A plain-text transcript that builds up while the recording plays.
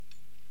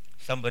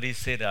Somebody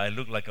said that I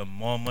look like a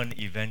Mormon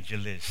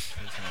evangelist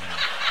this morning.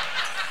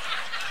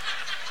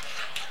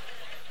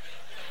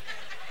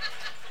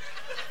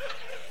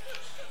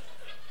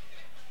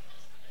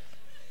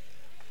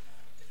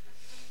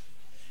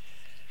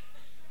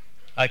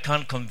 I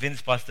can't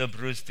convince Pastor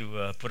Bruce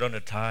to put on a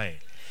tie.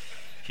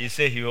 He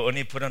said he will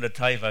only put on the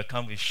tie if I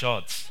come with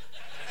shorts.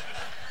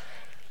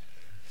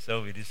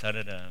 So we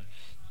decided.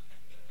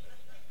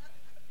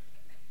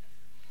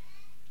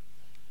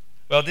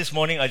 Well, this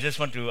morning I just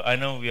want to. I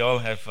know we all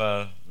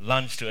have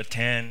lunch to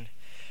attend.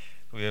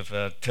 We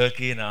have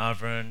turkey in the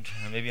oven,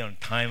 maybe on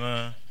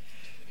timer,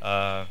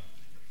 and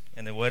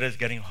the weather is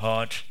getting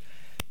hot.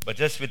 But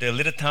just with the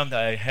little time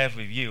that I have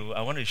with you,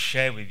 I want to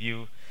share with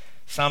you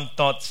some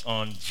thoughts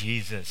on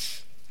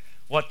Jesus.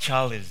 What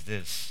child is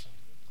this?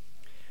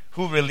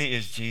 Who really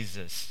is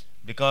Jesus?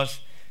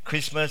 Because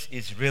Christmas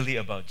is really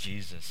about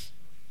Jesus.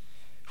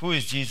 Who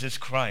is Jesus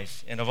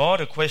Christ? And of all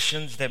the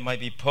questions that might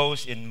be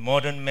posed in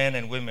modern men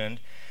and women,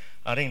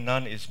 I think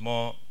none is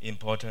more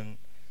important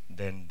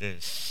than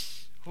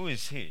this. Who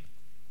is he?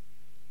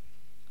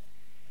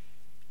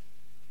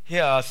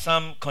 Here are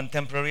some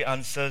contemporary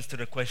answers to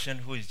the question,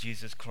 who is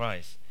Jesus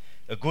Christ?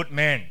 A good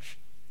man,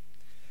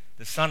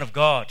 the Son of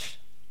God,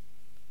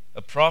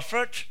 a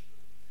prophet,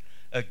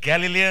 a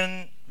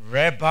Galilean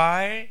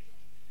rabbi,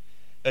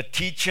 a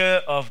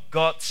teacher of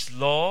God's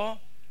law,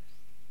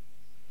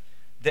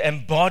 the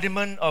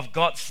embodiment of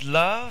God's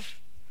love,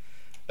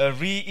 a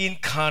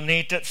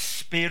reincarnated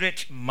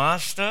spirit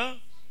master,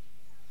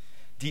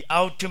 the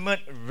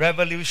ultimate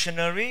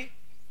revolutionary,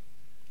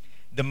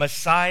 the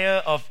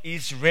Messiah of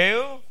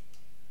Israel,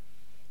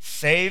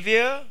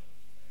 Savior,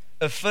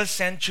 a first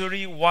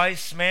century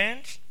wise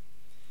man,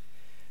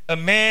 a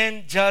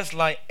man just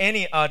like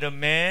any other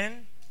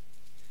man,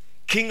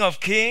 King of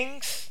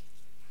kings,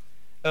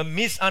 a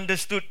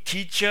misunderstood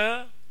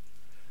teacher,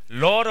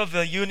 Lord of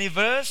the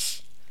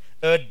universe,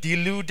 a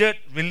deluded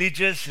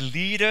religious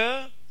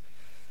leader,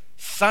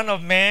 Son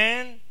of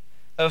Man,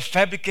 a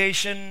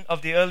fabrication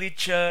of the early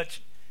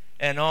church,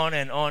 and on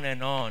and on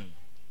and on.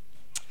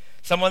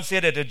 Someone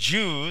said that the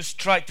Jews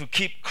tried to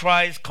keep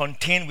Christ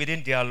contained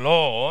within their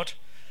law,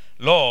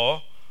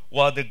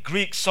 while the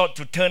Greeks sought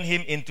to turn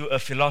him into a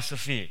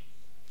philosophy.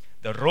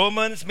 The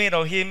Romans made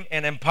of him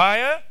an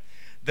empire.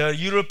 The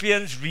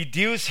Europeans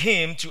reduced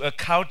him to a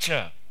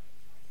culture.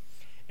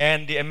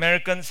 And the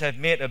Americans have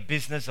made a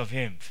business of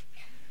him.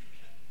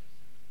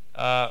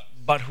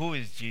 But who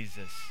is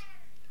Jesus?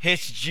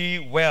 H.G.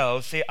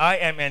 Wells said, I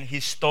am an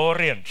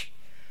historian.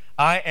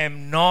 I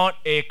am not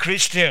a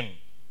Christian.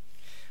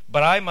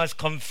 But I must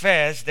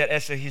confess that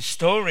as a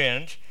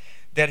historian,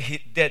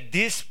 that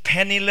this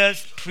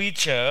penniless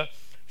preacher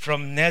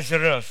from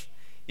Nazareth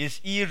is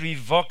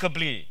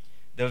irrevocably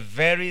the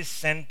very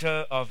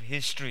center of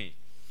history.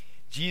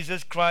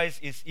 Jesus Christ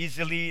is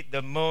easily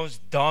the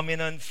most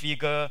dominant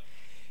figure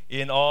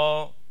in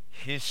all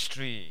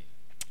history.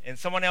 And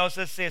someone else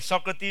says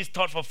Socrates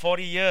taught for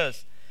 40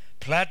 years,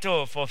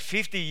 Plato for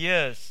 50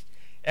 years,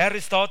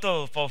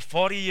 Aristotle for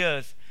 40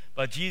 years,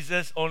 but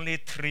Jesus only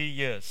 3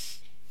 years.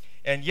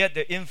 And yet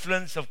the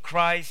influence of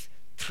Christ's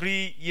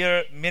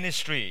 3-year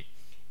ministry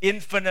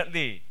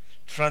infinitely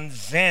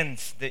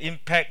transcends the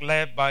impact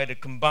left by the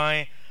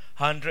combined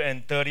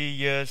 130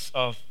 years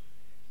of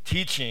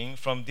teaching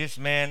from this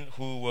man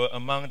who were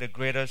among the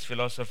greatest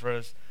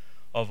philosophers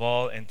of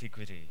all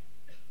antiquity.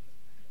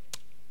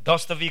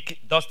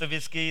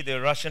 Dostoevsky, the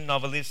Russian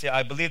novelist, said,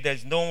 I believe there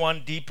is no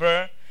one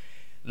deeper,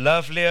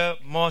 lovelier,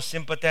 more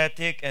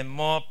sympathetic, and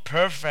more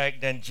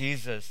perfect than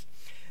Jesus.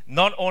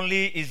 Not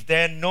only is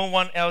there no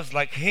one else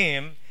like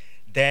him,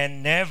 there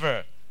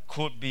never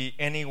could be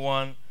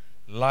anyone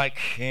like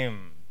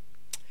him.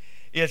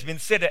 It has been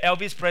said that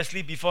Elvis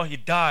Presley, before he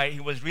died, he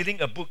was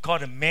reading a book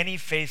called The Many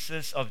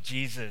Faces of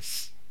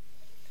Jesus.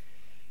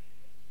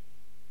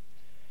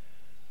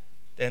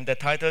 And the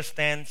title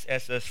stands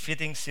as a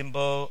fitting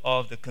symbol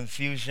of the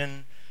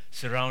confusion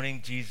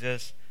surrounding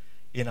Jesus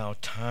in our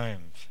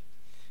times.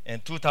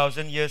 And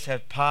 2,000 years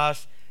have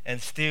passed, and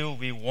still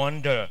we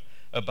wonder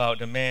about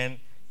the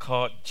man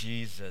called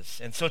Jesus.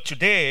 And so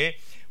today,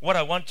 what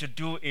I want to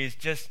do is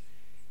just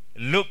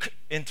look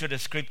into the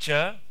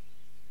scripture,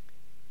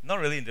 not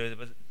really into it,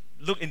 but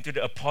look into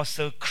the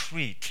Apostle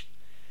Creed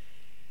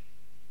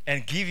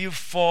and give you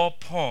 4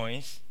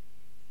 points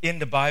in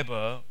the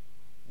Bible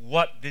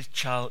what this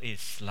child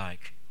is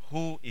like.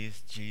 Who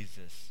is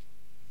Jesus?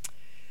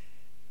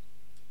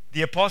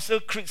 The Apostle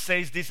Creed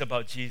says this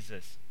about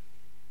Jesus.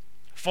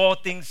 4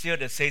 things here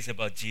that says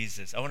about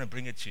Jesus. I want to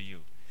bring it to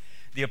you.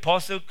 The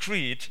Apostle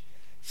Creed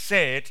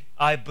said,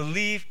 I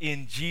believe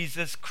in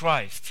Jesus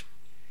Christ,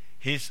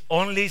 His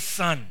only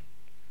Son,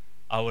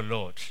 our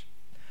Lord.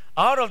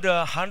 Out of the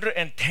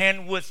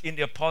 110 words in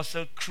the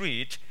Apostle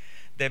Creed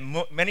that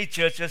many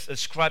churches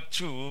ascribe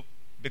to,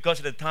 because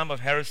at the time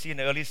of heresy in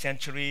the early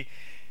century,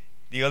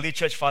 the early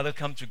church father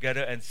come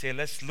together and say,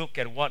 let's look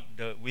at what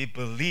we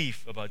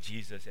believe about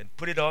Jesus and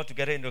put it all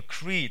together in a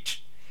creed.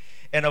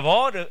 And of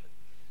all the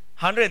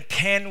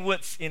 110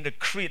 words in the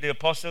Creed, the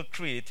Apostle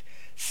Creed.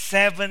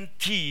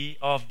 70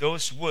 of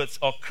those words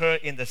occur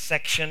in the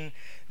section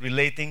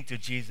relating to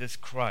Jesus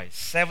Christ.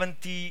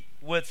 70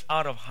 words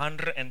out of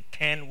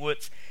 110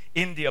 words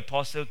in the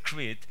Apostle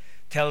Creed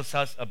tells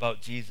us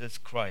about Jesus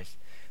Christ.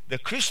 The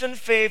Christian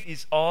faith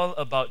is all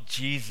about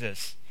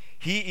Jesus.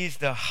 He is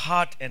the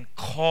heart and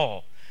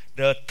core,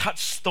 the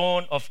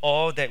touchstone of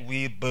all that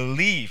we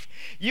believe.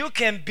 You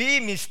can be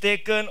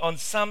mistaken on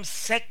some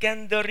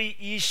secondary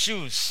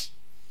issues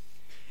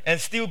and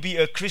still be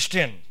a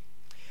Christian.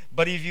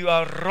 But if you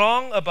are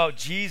wrong about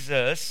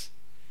Jesus,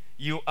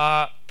 you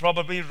are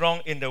probably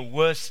wrong in the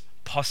worst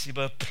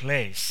possible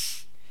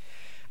place.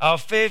 Our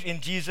faith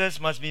in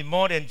Jesus must be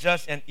more than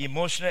just an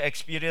emotional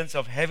experience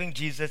of having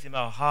Jesus in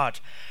our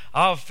heart.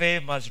 Our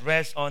faith must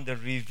rest on the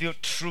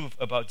revealed truth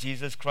about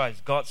Jesus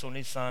Christ, God's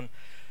only Son,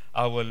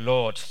 our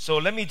Lord. So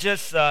let me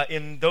just,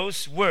 in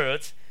those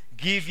words,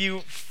 give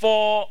you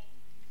 4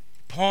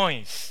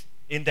 points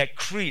in that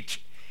creed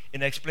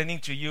in explaining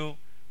to you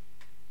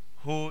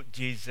who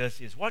Jesus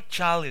is. What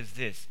child is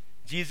this?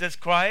 Jesus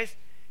Christ,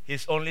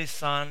 His only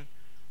Son,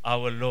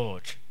 our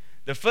Lord.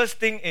 The first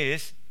thing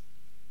is,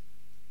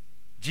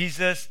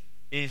 Jesus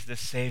is the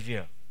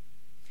Savior.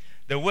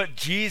 The word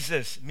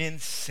Jesus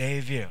means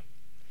Savior.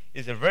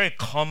 It's a very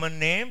common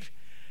name,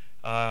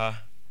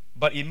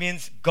 but it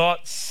means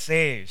God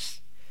saves.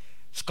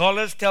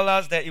 Scholars tell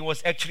us that it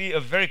was actually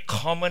a very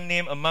common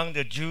name among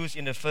the Jews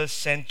in the first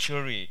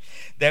century.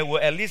 There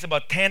were at least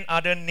about 10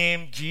 other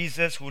named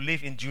Jesus who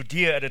lived in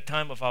Judea at the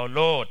time of our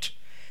Lord.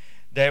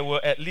 There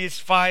were at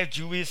least 5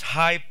 Jewish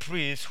high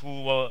priests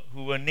who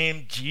were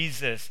named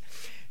Jesus.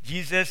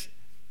 Jesus,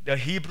 the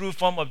Hebrew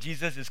form of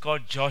Jesus is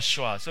called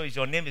Joshua. So if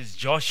your name is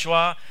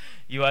Joshua,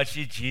 you are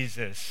actually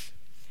Jesus.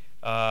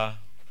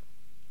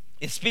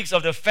 It speaks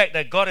of the fact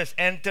that God has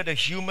entered the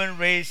human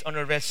race on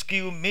a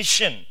rescue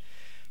mission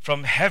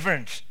from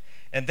heaven.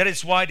 And that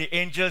is why the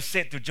angel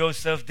said to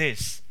Joseph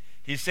this.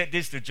 He said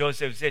this to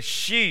Joseph. He said,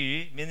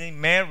 she,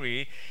 meaning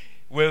Mary,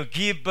 will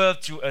give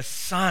birth to a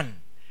son,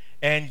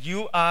 and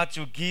you are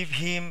to give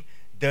him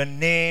the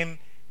name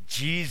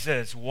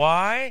Jesus.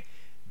 Why?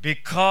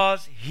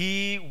 Because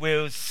he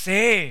will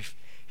save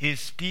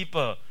his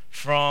people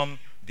from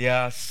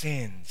their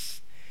sins.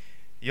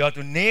 You are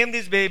to name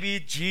this baby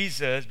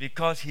Jesus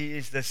because he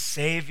is the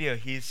Savior.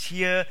 He is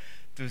here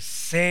to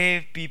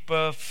save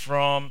people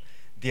from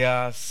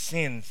their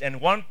sins. And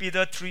 1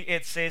 Peter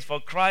 3:8 says, for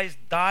Christ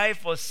died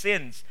for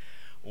sins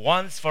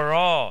once for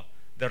all,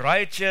 the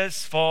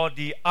righteous for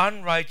the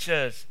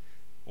unrighteous.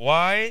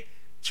 Why?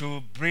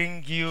 To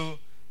bring you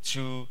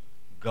to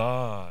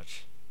God.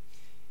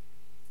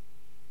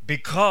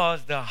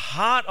 Because the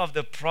heart of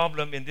the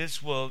problem in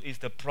this world is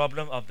the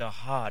problem of the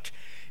heart.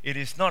 It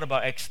is not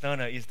about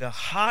external. It's the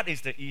heart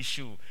is the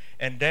issue.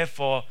 And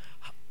therefore,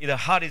 if the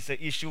heart is the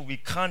issue, we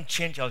can't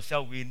change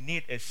ourselves. We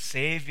need a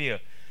Savior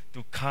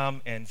to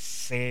come and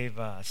save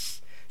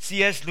us.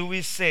 C.S.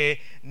 Lewis said,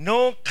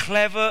 no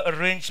clever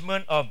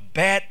arrangement of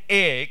bad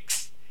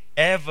eggs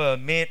ever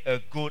made a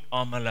good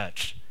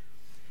omelette.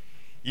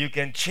 You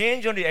can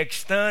change on the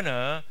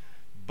external,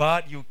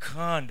 but you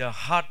can't. The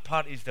hard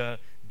part is the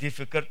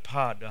difficult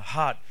part, the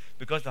heart,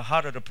 because the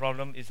heart of the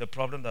problem is the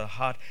problem of the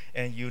heart,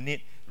 and you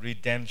need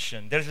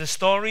redemption. There's a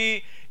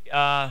story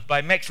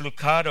by Max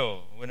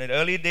Lucado. When in the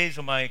early days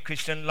of my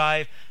Christian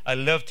life, I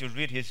loved to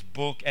read his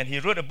book, and he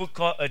wrote a book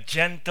called A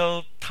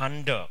Gentle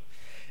Thunder.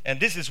 And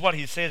this is what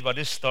he says about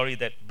this story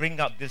that bring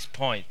up this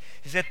point.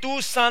 He said,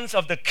 2 sons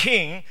of the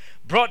king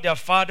brought their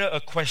father a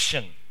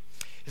question.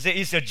 He said,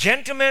 is a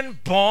gentleman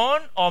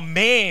born or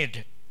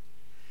made?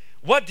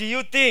 What do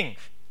you think?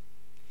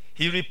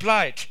 He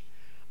replied,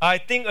 I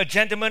think a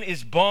gentleman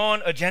is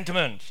born a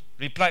gentleman,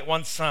 replied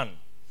one son.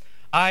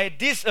 I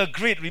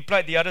disagreed,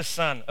 replied the other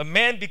son. A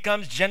man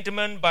becomes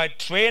gentleman by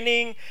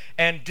training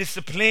and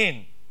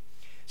discipline.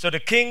 So the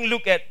king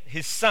looked at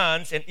his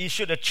sons and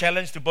issued a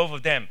challenge to both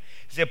of them.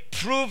 He said,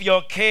 prove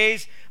your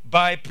case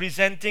by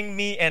presenting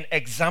me an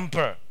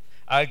example.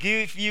 I'll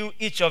give you,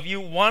 each of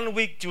you, 1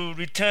 week to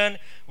return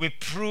with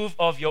proof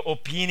of your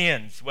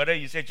opinions, whether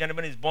you say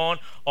gentleman is born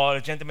or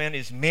a gentleman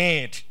is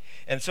made.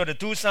 And so the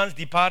 2 sons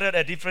departed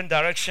at different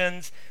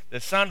directions. The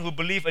son who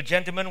believed a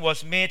gentleman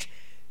was made,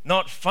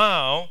 not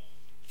found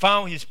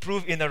his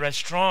proof in a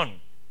restaurant.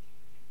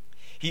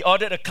 He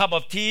ordered a cup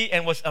of tea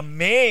and was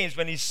amazed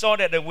when he saw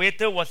that the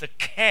waiter was a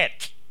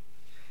cat.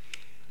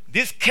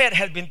 This cat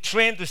had been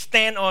trained to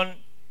stand on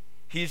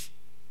his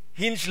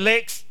hind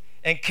legs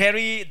and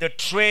carry the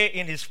tray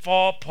in his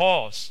 4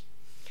 paws.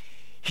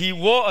 He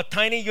wore a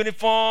tiny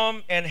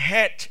uniform and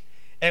hat,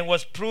 and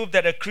was proof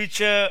that a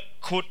creature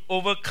could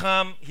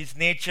overcome his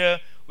nature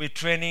with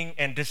training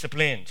and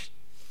discipline.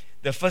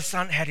 The first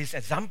son had his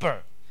example.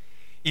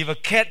 If a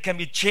cat can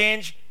be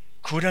changed,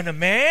 couldn't a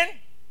man?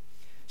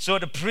 So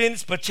the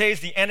prince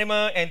purchased the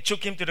animal and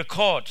took him to the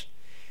court.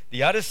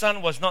 The other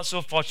son was not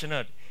so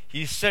fortunate.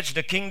 He searched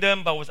the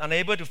kingdom but was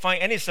unable to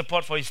find any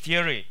support for his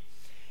theory.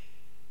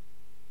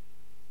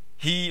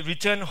 He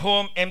returned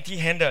home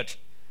empty-handed.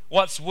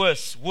 What's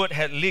worse, word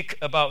had leaked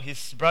about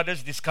his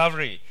brother's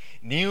discovery.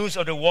 News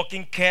of the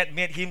walking cat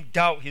made him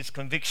doubt his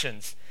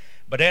convictions.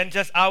 But then,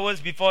 just hours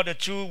before the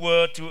two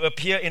were to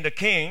appear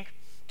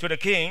to the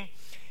king,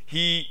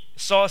 he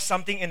saw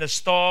something in the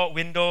store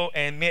window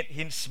and made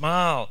him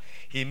smile.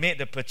 He made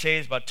the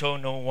purchase but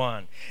told no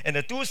one. And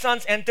the two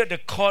sons entered the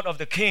court of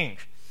the king.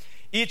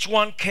 Each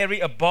one carried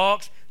a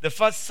box. The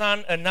first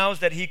son announced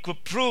that he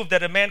could prove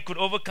that a man could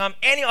overcome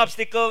any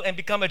obstacle and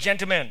become a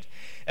gentleman.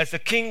 As the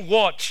king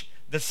watched,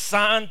 the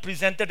son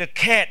presented a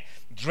cat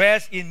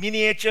dressed in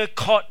miniature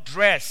court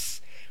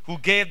dress, who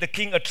gave the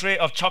king a tray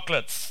of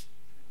chocolates.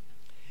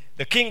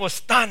 The king was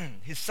stunned.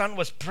 His son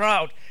was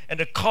proud, and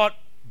the court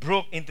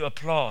broke into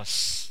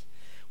applause.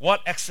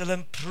 What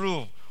excellent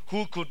proof!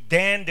 Who could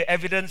deny the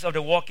evidence of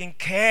the walking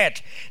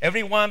cat?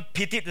 Everyone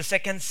pitied the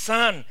second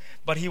son,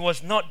 but he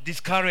was not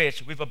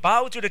discouraged. With a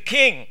bow to the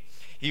king,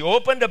 he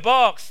opened the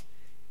box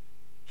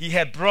he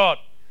had brought,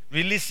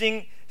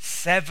 releasing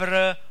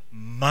several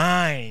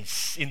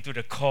mice into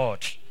the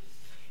court.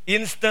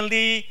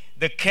 Instantly,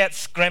 the cat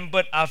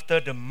scrambled after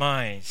the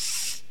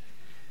mice.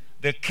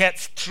 The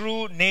cat's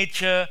true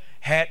nature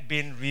had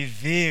been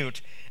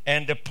revealed,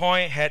 and the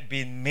point had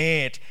been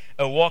made.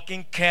 A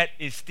walking cat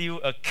is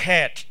still a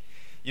cat.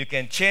 You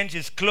can change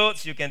his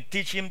clothes, you can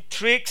teach him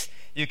tricks,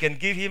 you can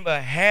give him a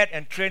hat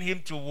and train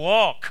him to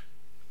walk.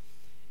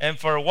 And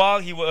for a while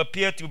he will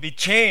appear to be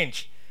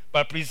changed,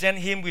 but present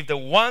him with the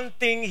one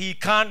thing he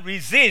can't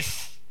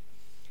resist,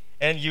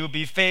 and you'll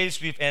be faced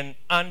with an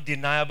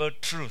undeniable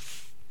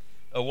truth.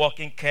 A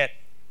walking cat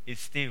is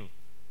still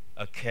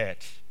a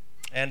cat.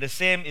 And the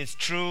same is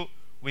true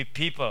with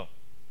people.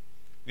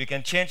 We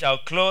can change our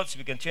clothes,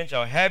 we can change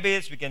our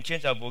habits, we can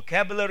change our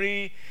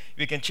vocabulary,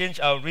 we can change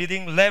our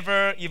reading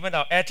level, even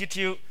our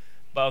attitude.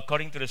 But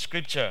according to the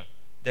scripture,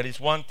 there is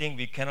one thing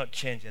we cannot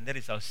change, and that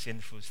is our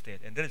sinful state.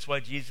 And that is why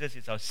Jesus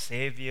is our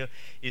Savior,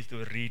 is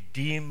to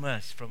redeem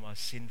us from our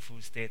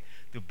sinful state,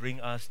 to bring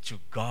us to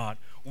God.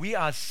 We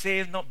are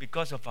saved not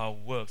because of our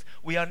works.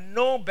 We are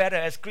no better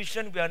as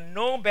Christians, we are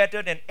no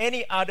better than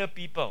any other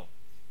people.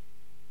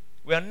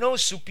 We are no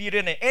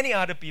superior than any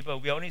other people.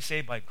 We are only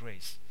saved by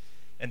grace.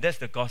 And that's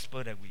the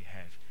gospel that we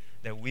have,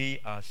 that we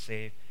are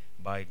saved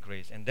by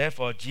grace. And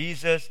therefore,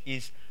 Jesus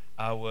is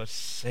our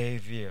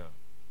Savior.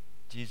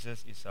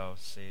 Jesus is our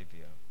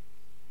Savior.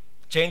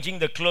 Changing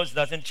the clothes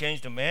doesn't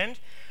change the man.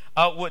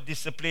 Outward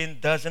discipline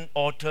doesn't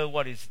alter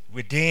what is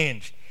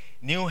within.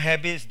 New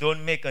habits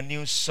don't make a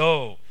new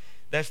soul.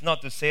 That's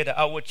not to say that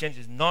outward change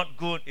is not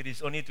good. It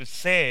is only to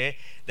say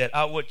that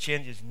outward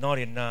change is not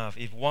enough.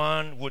 If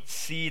one would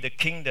see the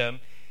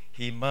kingdom,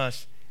 he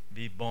must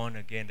be born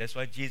again. That's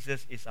why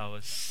Jesus is our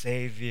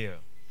Savior.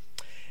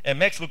 And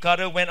Max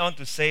Lucado went on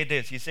to say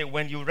this. He said,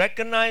 when you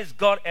recognize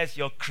God as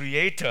your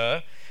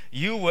creator,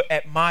 you will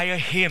admire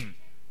him.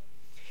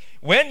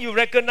 When you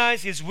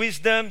recognize his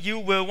wisdom, you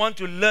will want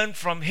to learn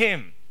from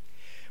him.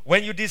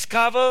 When you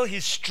discover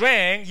his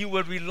strength, you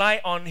will rely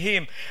on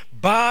him.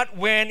 But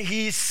when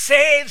he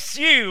saves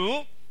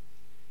you,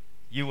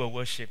 you will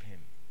worship him.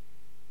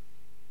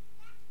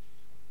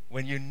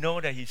 When you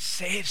know that he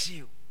saves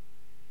you,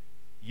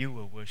 you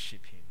will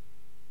worship him.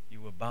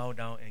 You will bow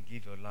down and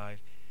give your life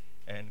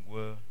and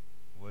will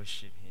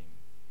worship him.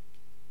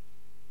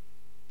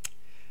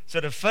 So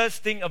the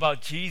first thing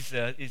about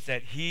Jesus is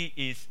that he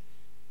is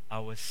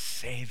our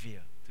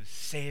Savior, to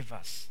save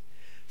us.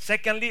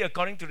 Secondly,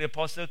 according to the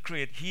Apostle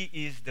Creed, he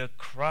is the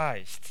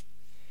Christ.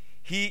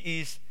 He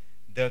is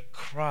the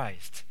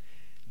Christ.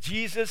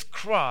 Jesus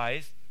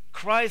Christ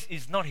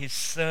is not his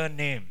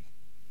surname.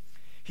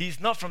 He is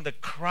not from the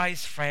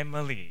Christ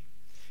family.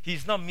 He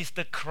is not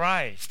Mr.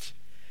 Christ.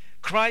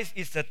 Christ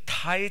is a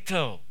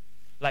title,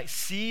 like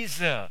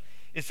Caesar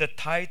is a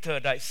title,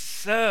 like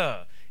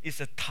Sir is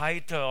a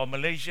title, or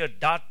Malaysia,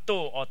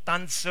 Dato or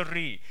Tan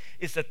Sri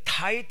is a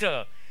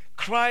title.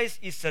 Christ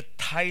is a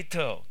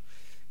title.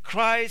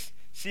 Christ,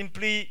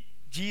 simply,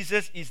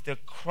 Jesus is the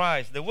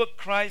Christ. The word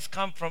Christ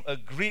comes from a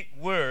Greek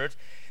word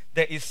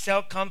that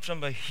itself comes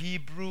from a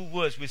Hebrew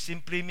word, which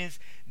simply means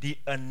the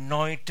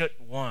anointed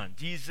one.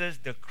 Jesus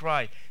the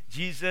Christ.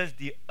 Jesus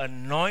the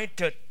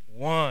anointed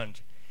one.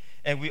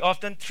 And we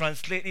often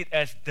translate it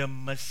as the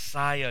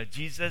Messiah.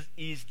 Jesus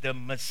is the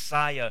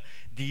Messiah,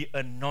 the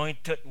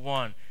anointed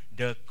one,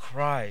 the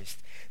Christ.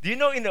 Do you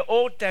know in the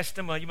Old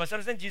Testament, you must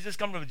understand Jesus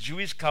comes from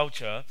Jewish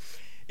culture.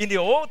 In the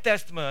Old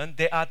Testament,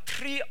 there are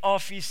 3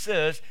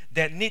 officers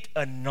that need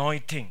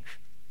anointing.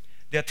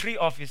 There are 3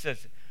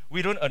 officers.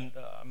 We don't,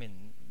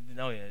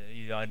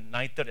 you are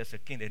knighted as a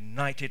king. They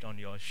knight it on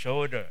your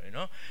shoulder,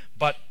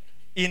 But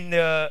in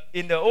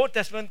the Old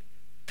Testament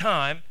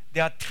time,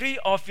 there are 3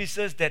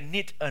 officers that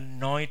need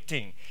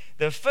anointing.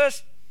 The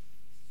first,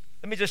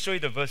 let me just show you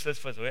the verses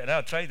first, and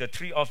I'll try the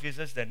 3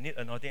 officers that need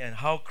anointing and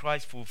how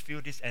Christ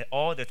fulfilled this and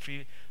all the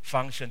 3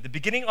 functions. The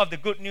beginning of the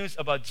good news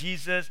about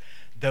Jesus,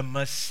 the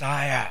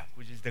Messiah,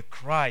 which is the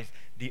Christ,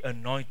 the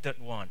anointed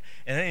one.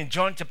 And then in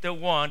John chapter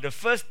 1, the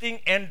first thing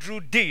Andrew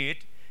did,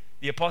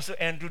 the apostle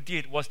Andrew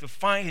did, was to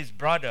find his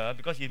brother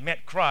because he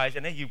met Christ,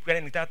 and then he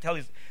went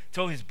and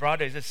told his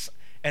brother, he says,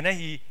 And then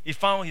he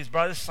found his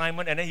brother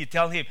Simon, and then he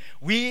tell him,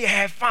 we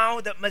have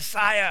found the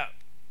Messiah.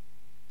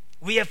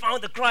 We have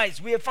found the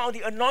Christ. We have found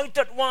the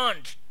anointed one.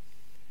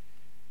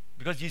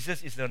 Because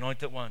Jesus is the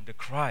anointed one, the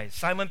Christ.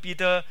 Simon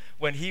Peter,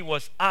 when he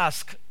was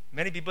asked,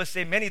 many people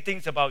say many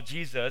things about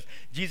Jesus.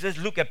 Jesus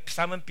looked at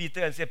Simon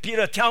Peter and said,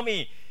 Peter, tell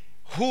me,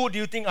 who do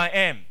you think I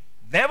am?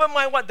 Never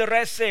mind what the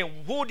rest say.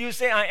 Who do you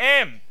say I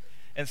am?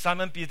 And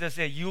Simon Peter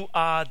said, you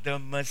are the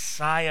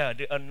Messiah,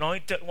 the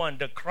anointed one,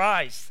 the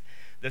Christ,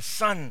 the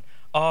Son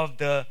of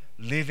the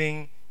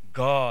living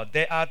God.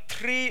 There are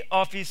 3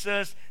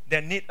 officers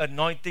that need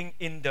anointing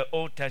in the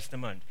Old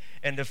Testament.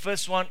 And the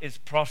first one is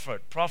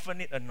prophet. Prophet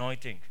need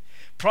anointing.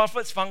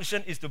 Prophet's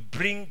function is to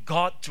bring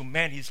God to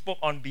man. He spoke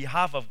on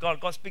behalf of God.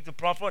 God speaks to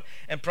prophet,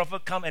 and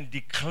prophet come and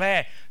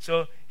declare.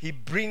 So he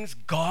brings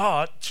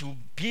God to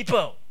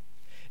people.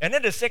 And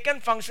then the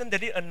second function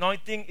that need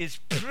anointing is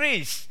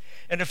priest.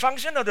 And the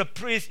function of the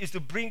priest is to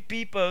bring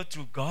people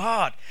to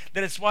God.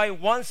 That is why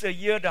once a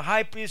year the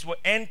high priest will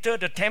enter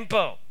the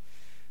temple.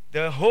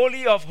 The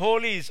Holy of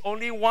Holies,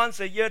 only once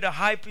a year the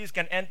high priest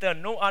can enter.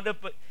 No other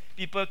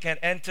people can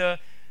enter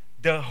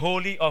the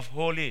Holy of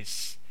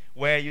Holies,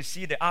 where you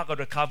see the Ark of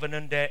the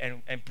Covenant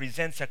there and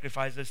present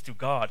sacrifices to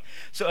God.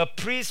 So a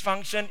priest's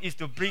function is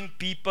to bring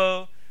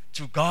people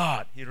to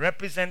God. He's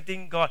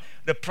representing God.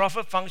 The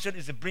prophet function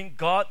is to bring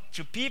God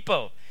to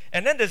people.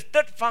 And then the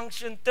third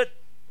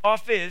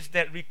office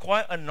that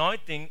require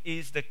anointing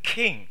is the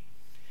king.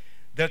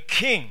 The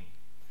king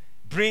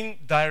bring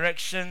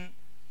direction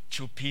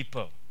to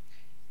people.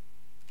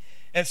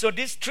 And so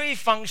these 3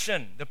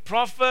 functions, the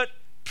prophet,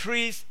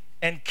 priest,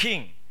 and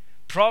king.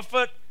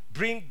 Prophet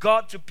bring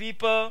God to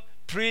people,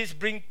 priest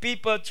bring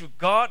people to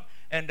God,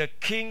 and the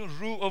king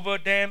rule over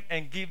them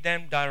and give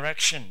them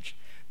directions.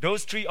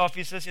 Those 3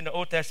 officers in the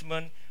Old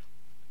Testament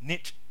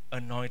need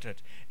anointed.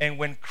 And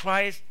when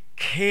Christ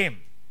came,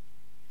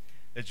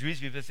 the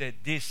Jewish people said,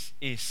 this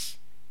is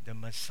the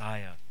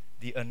Messiah,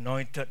 the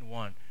anointed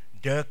one,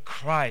 the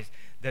Christ,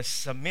 that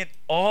submit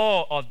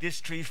all of these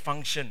 3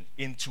 functions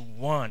into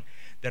one.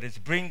 That is,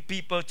 bring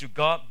people to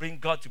God, bring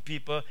God to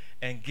people,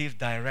 and give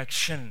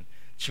direction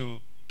to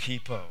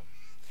people.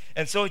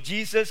 And so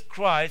Jesus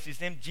Christ, his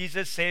name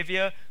Jesus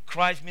Savior.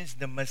 Christ means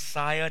the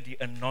Messiah, the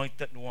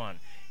anointed one.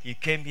 He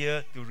came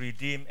here to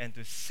redeem and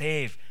to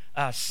save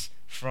us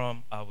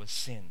from our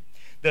sin.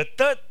 The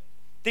third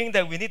thing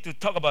that we need to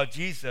talk about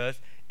Jesus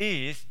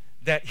is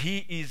that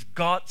he is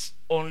God's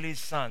only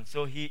Son.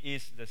 So he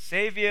is the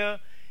Savior,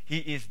 he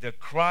is the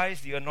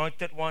Christ, the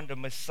anointed one, the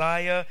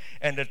Messiah.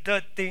 And the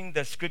third thing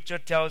the scripture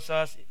tells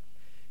us,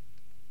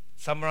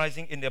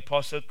 summarizing in the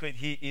Apostle Creed,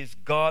 he is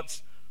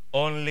God's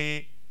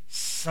only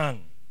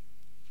Son.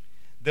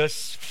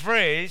 This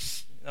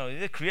phrase,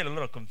 it creates a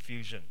lot of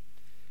confusion.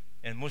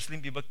 And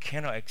Muslim people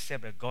cannot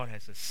accept that God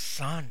has a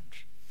son.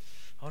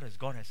 How does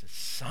God have a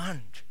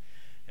son?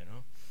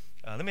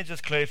 Let me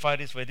just clarify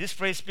this way. This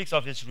phrase speaks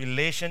of his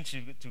relation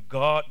to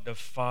God the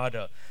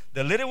Father.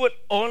 The little word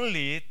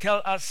only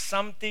tells us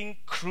something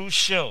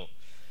crucial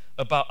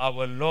about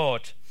our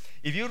Lord.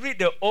 If you read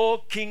the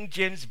old King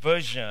James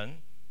Version,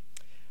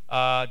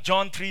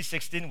 John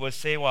 3:16 will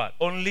say what?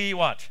 Only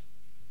what?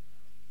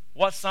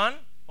 What son?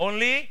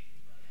 Only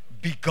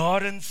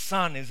begotten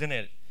Son, isn't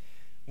it?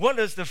 What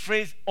does the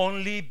phrase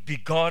only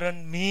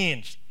begotten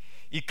mean?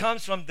 It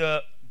comes from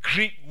the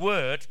Greek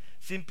word,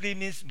 simply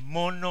means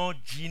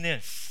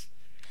monogenes.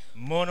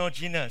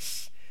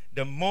 Monogenes.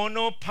 The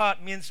mono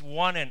part means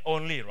one and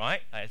only,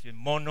 right? As in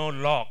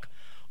monologue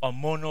or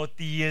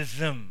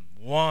monotheism,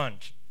 one.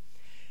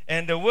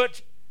 And the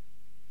word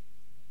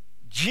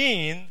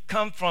gene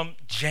comes from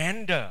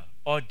gender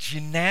or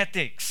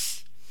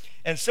genetics.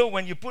 And so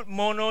when you put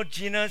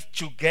monogenes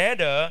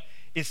together,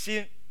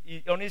 it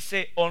only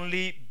say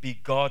only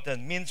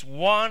begotten, means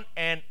one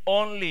and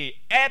only,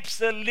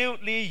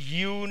 absolutely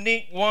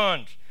unique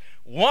one.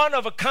 One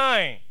of a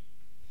kind.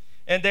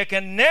 And there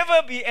can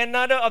never be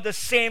another of the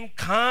same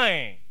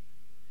kind.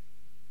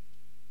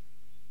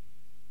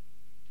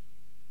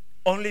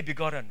 Only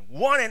begotten.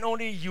 One and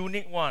only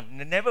unique one.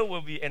 There never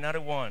will be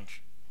another one.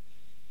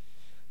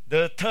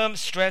 The term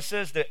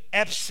stresses the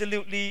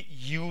absolutely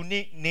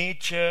unique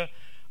nature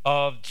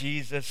of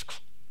Jesus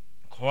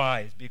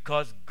Christ,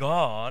 because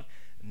God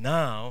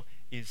now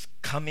is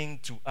coming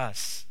to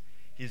us.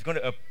 He's going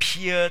to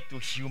appear to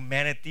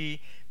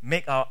humanity,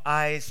 make our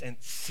eyes and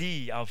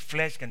see, our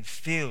flesh can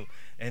feel.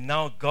 And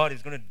now God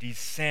is going to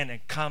descend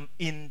and come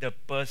in the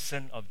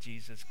person of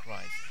Jesus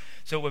Christ.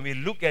 So when we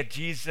look at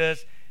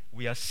Jesus,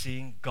 we are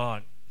seeing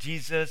God.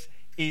 Jesus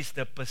is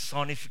the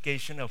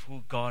personification of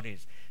who God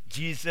is.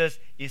 Jesus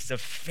is the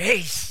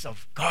face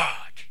of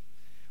God.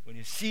 When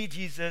you see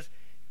Jesus,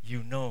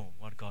 you know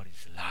what God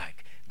is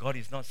like. God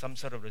is not some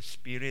sort of a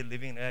spirit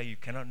living there. You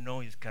cannot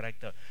know his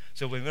character.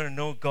 So when you want to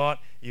know God,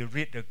 you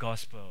read the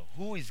gospel.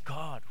 Who is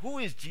God? Who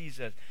is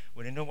Jesus?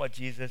 When you know what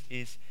Jesus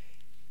is,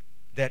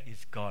 that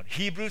is God.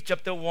 Hebrews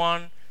chapter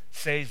 1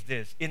 says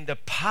this. In the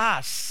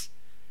past,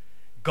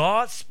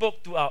 God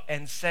spoke to our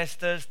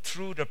ancestors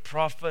through the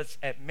prophets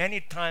at many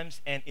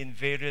times and in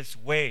various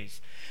ways.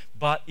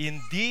 But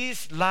in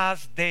these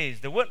last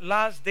days, the word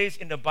last days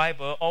in the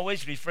Bible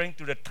always referring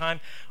to the time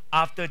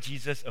after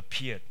Jesus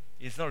appeared.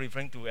 It's not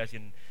referring to as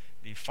in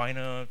the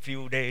final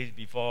few days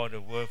before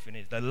the world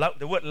finished.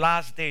 The word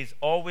last days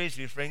always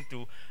referring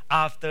to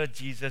after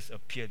Jesus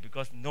appeared,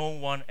 because no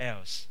one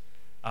else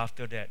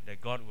after that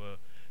God will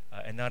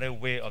another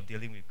way of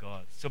dealing with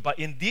God. So, but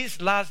in these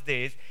last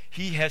days,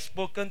 He has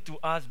spoken to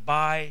us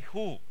by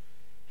who?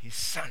 His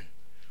Son,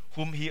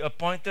 whom He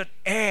appointed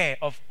heir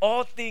of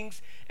all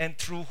things, and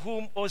through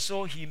whom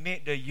also He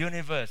made the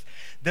universe.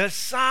 The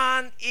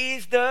Son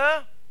is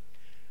the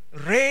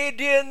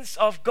radiance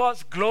of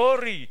God's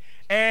glory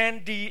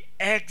and the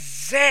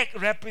exact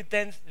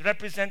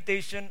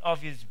representation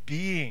of His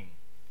being.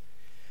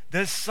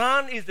 The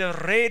Son is the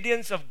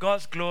radiance of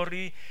God's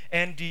glory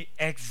and the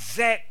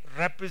exact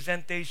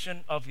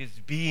representation of His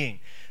being,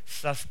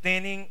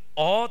 sustaining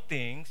all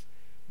things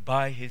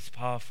by His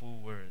powerful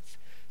words.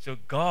 So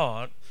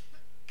God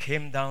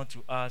came down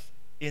to us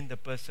in the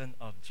person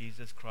of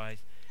Jesus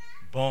Christ,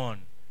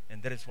 born.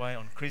 And that is why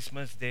on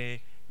Christmas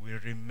Day we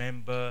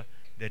remember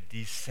the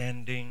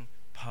descending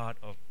part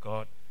of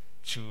God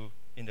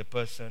in the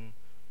person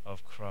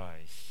of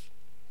Christ.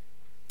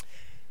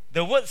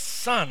 The word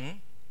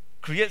Son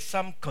creates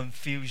some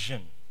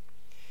confusion.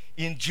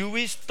 In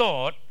Jewish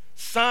thought,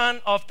 Son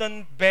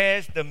often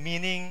bears the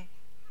meaning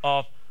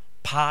of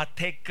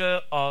partaker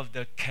of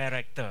the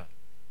character.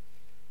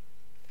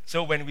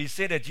 So when we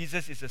say that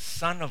Jesus is the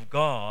Son of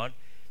God,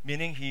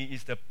 meaning He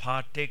is the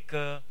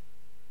partaker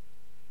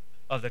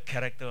of the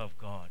character of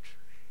God.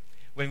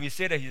 When we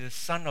say that He's the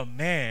Son of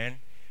Man,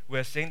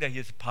 we're saying that He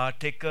is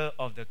partaker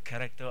of the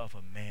character of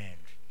a man.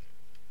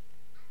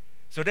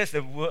 So that's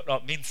the word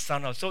of means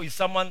son of. So if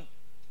someone,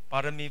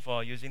 pardon me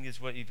for using this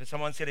word, if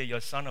someone said that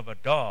you're son of a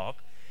dog,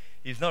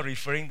 it's not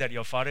referring that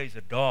your father is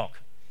a dog.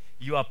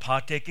 You are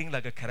partaking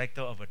like a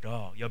character of a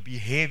dog. You're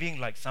behaving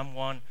like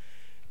someone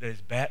that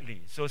is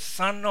badly. So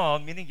son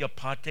of, meaning you're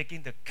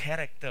partaking the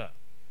character.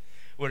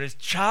 Whereas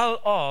child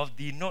of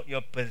denote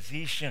your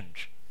position.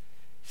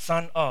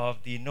 Son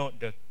of denote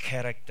the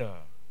character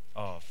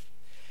of.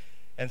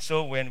 And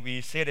so when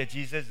we say that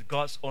Jesus is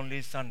God's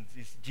only Son,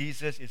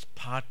 Jesus is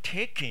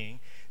partaking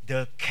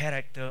the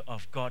character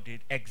of God, the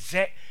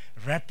exact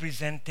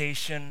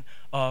representation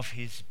of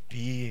His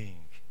being.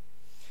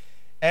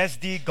 As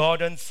D.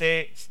 Gordon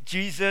says,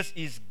 Jesus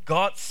is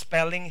God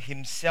spelling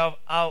Himself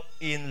out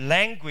in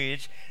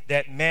language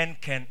that man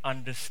can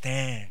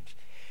understand.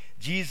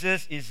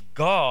 Jesus is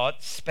God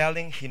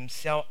spelling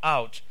Himself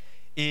out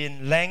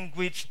in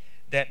language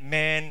that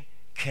man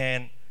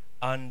can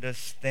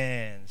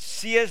understand.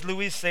 C.S.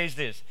 Lewis says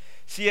this.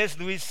 C.S.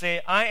 Lewis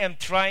says, I am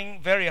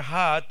trying very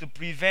hard to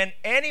prevent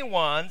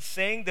anyone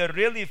saying the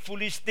really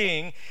foolish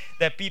thing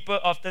that people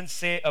often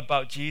say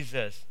about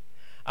Jesus.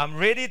 I'm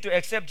ready to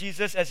accept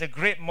Jesus as a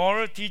great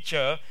moral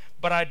teacher,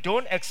 but I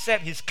don't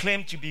accept His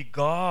claim to be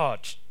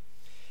God.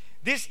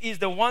 This is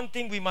the one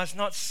thing we must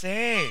not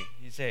say,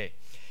 he said.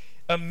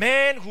 A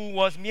man who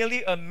was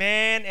merely a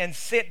man and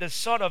said the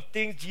sort of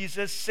things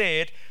Jesus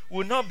said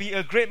would not be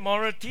a great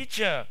moral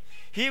teacher.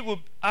 He would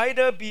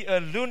either be a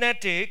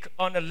lunatic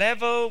on a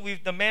level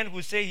with the man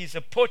who say he's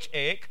a poached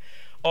egg,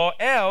 or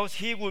else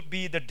he would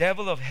be the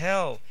devil of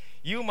hell.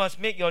 You must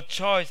make your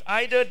choice.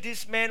 Either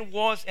this man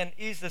was and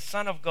is the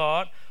Son of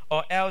God,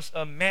 or else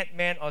a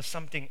madman or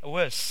something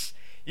worse.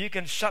 You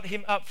can shut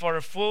him up for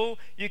a fool,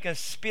 you can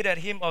spit at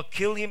him or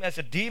kill him as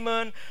a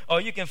demon,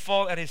 or you can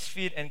fall at his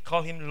feet and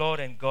call him Lord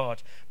and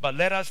God. But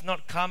let us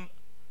not come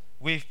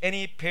with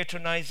any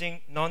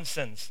patronizing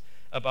nonsense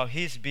about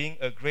his being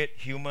a great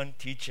human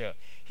teacher.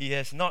 He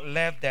has not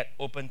left that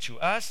open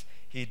to us.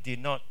 He did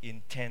not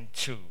intend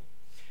to.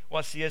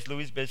 What C.S.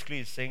 Lewis basically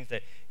is saying is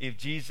that if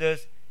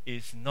Jesus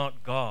is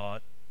not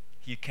God,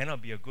 He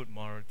cannot be a good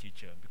moral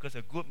teacher, because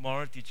a good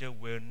moral teacher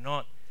will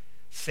not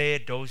say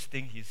those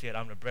things He said.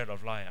 I'm the bread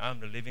of life, I'm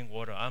the living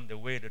water, I'm the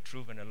way, the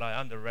truth, and the life,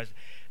 I'm the rest.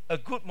 A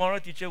good moral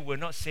teacher will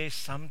not say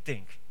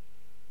something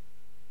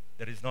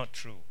that is not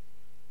true.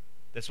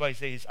 That's why he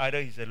says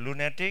either he's a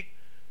lunatic,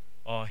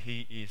 or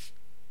he is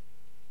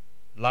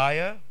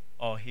liar,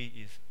 or he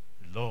is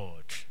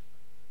Lord.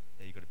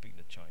 There you got to pick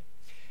the choice.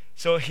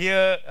 So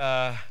here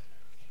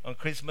on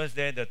Christmas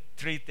Day, the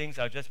three things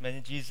I just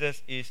mentioned: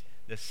 Jesus is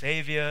the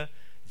Savior,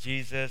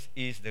 Jesus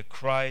is the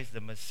Christ,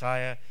 the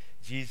Messiah,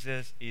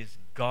 Jesus is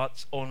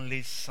God's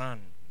only Son,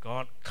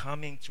 God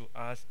coming to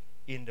us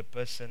in the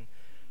person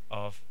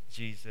of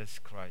Jesus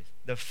Christ.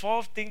 The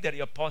fourth thing that the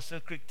Apostle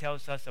Creed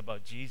tells us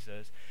about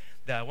Jesus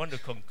that I want to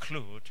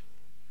conclude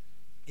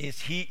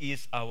is He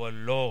is our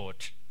Lord.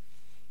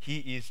 He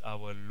is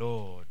our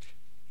Lord.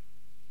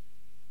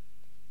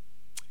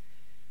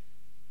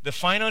 The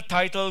final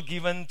title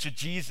given to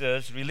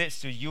Jesus relates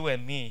to you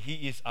and me.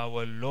 He is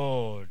our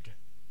Lord.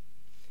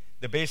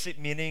 The basic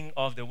meaning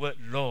of the word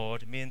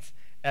Lord means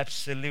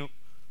absolute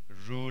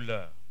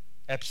ruler.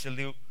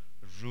 Absolute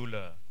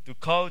ruler. To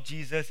call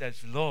Jesus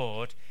as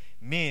Lord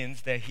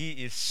means that he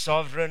is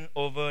sovereign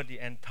over the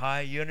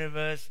entire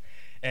universe,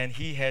 and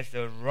he has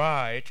the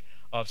right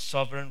of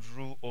sovereign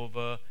rule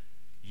over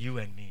you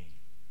and me,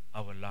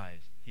 our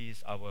lives. He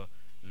is our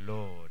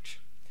Lord.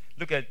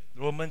 Look at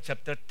Romans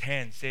chapter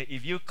 10. Say,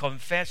 if you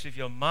confess with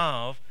your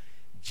mouth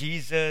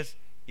Jesus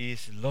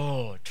is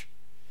Lord,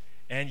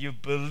 and you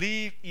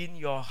believe in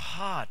your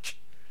heart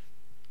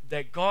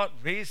that God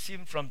raised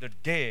him from the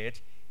dead,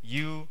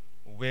 you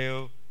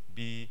will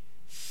be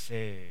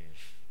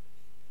saved.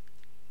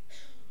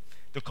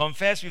 To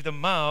confess with the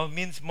mouth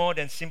means more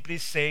than simply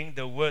saying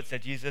the words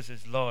that Jesus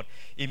is Lord.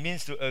 It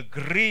means to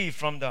agree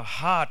from the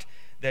heart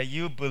that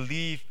you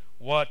believe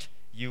what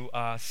you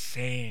are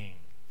saying.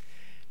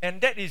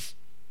 And that is,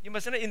 you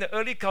must know, in the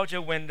early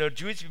culture, when the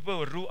Jewish people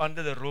were ruled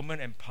under the Roman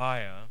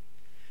Empire,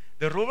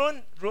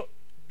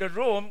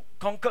 Rome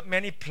conquered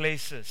many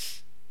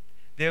places.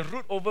 They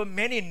ruled over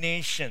many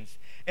nations.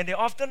 And they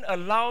often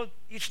allowed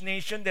each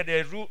nation that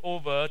they ruled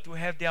over to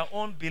have their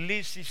own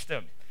belief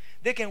system.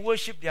 They can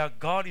worship their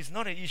God. It's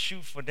not an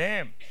issue for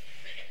them.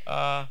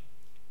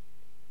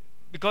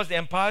 Because the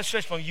empire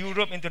stretched from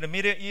Europe into the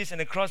Middle East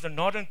and across the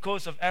northern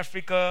coast of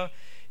Africa,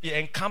 it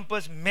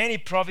encompassed many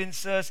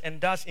provinces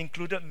and thus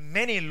included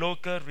many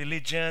local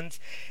religions.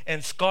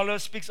 And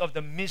scholars speak of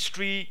the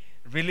mystery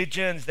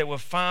religions that were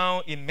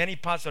found in many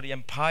parts of the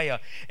empire.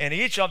 And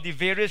each of the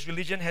various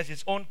religions has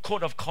its own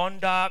code of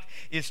conduct,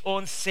 its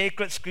own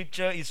sacred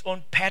scripture, its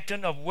own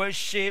pattern of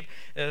worship,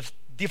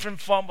 different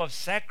form of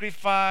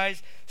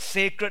sacrifice,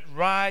 sacred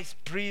rites,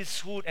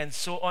 priesthood, and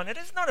so on. And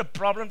it's not a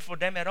problem for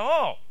them at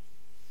all.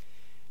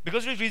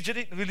 Because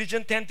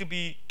religion tend to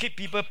keep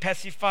people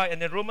pacified,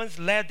 and the Romans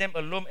let them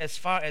alone as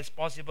far as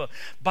possible.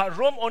 But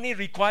Rome only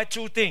required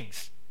two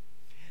things.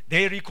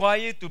 They require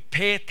you to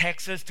pay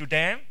taxes to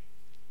them,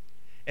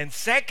 and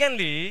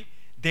secondly,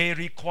 they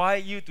require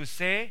you to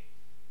say,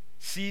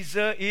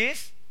 Caesar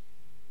is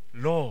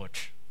Lord.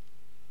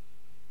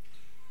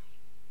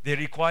 They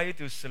require you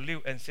to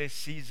salute and say,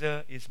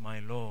 Caesar is my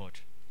Lord.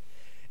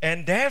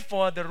 And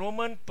therefore, the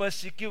Romans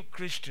persecute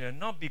Christians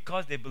not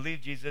because they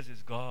believe Jesus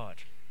is God.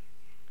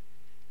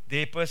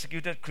 They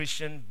persecuted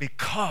Christians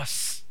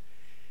because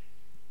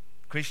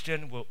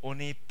Christians will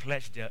only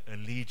pledge their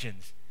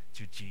allegiance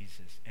to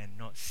Jesus and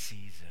not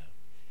Caesar.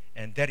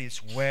 And that is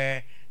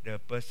where the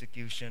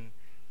persecution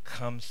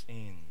comes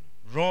in.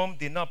 Rome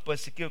did not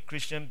persecute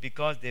Christians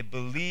because they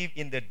believed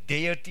in the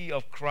deity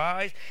of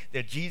Christ,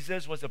 that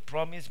Jesus was a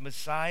promised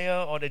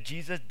Messiah, or that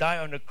Jesus died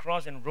on the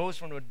cross and rose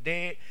from the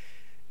dead.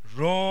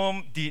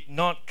 Rome did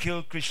not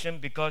kill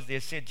Christians because they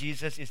said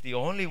Jesus is the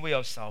only way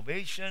of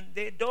salvation.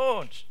 They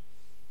don't.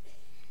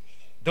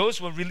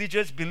 Those were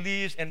religious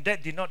beliefs, and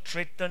that did not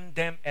threaten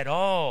them at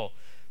all.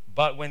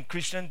 But when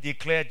Christians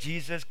declared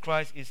Jesus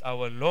Christ is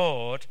our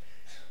Lord,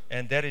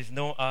 and there is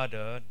no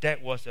other,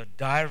 that was a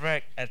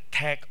direct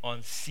attack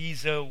on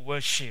Caesar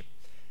worship,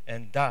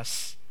 and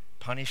thus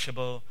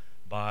punishable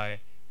by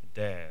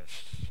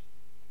death.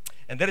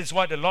 And that is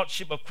why the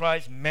Lordship of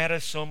Christ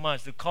matters so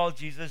much. To call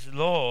Jesus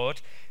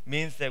Lord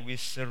means that we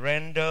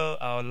surrender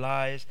our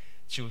lives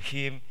to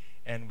him,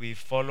 and we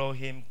follow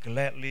him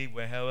gladly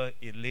wherever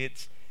it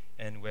leads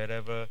and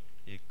wherever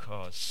it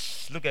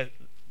costs. Look at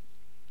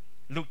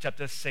Luke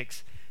chapter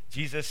 6.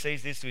 Jesus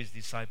says this to his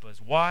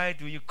disciples. Why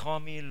do you call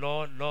me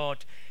Lord,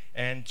 Lord,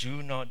 and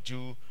do not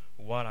do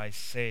what I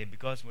say?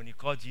 Because when you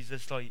call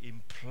Jesus Lord, it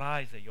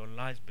implies that your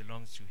life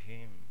belongs to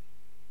him.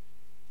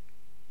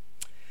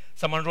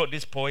 Someone wrote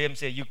this poem,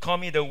 say, you call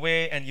me the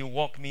way and you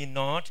walk me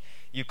not.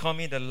 You call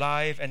me the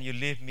life and you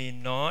leave me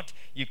not.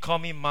 You call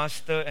me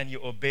master and you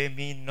obey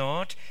me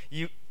not.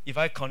 If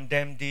I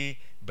condemn thee,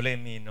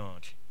 blame me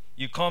not.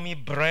 You call me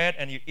bread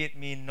and you eat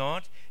me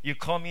not. You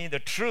call me the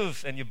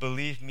truth and you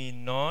believe me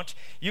not.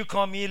 You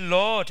call me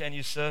Lord and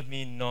you serve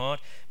me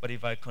not. But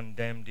if I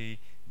condemn thee,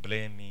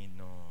 blame me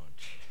not.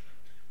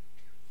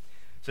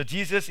 So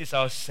Jesus is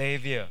our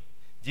Savior.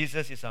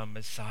 Jesus is our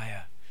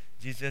Messiah.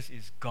 Jesus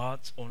is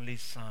God's only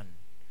Son,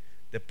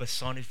 the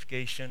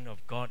personification of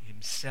God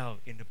himself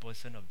in the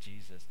person of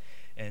Jesus.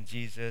 And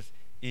Jesus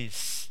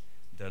is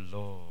the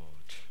Lord.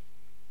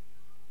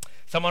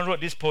 Someone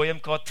wrote this poem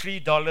called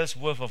 $3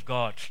 Worth of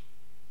God.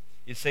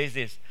 It says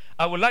this: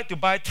 I would like to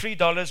buy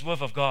 $3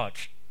 worth of God.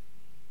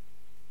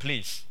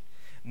 Please.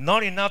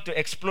 Not enough to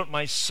explode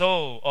my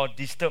soul or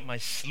disturb my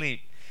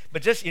sleep,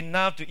 but just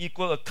enough to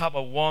equal a cup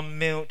of warm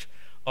milk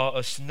or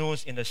a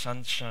snooze in the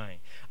sunshine.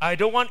 I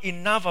don't want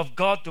enough of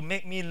God to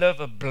make me love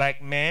a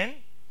black man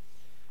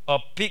or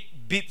pick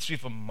bits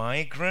with a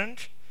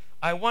migrant.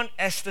 I want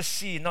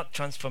ecstasy, not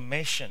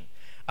transformation.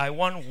 I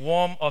want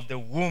warmth of the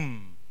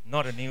womb,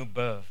 not a new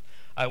birth.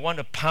 I want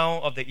a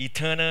pound of the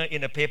eternal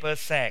in a paper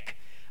sack.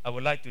 I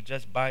would like to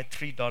just buy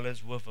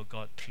 $3 worth of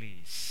God,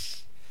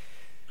 please.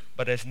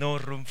 But there's no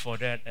room for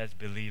that as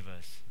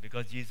believers,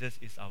 because Jesus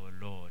is our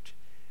Lord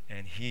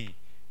and he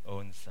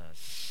owns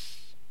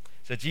us.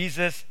 So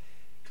Jesus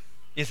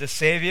is the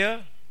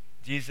Savior.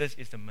 Jesus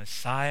is the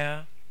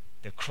Messiah,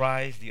 the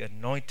Christ, the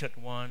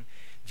Anointed One.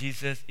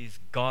 Jesus is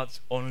God's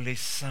only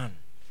Son,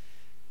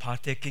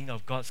 partaking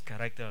of God's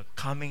character,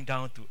 coming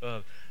down to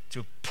earth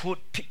to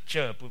put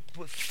picture,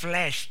 put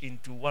flesh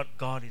into what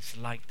God is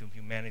like to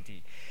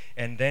humanity.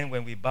 And then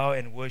when we bow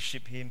and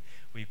worship Him,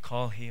 we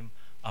call Him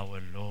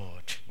our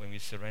Lord, when we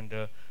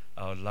surrender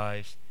our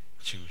lives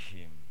to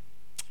Him.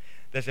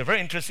 There's a very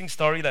interesting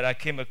story that I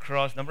came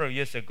across a number of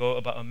years ago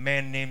about a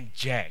man named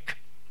Jack.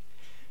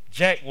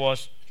 Jack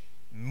was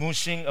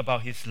musing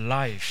about his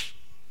life.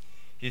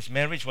 His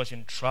marriage was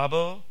in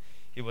trouble.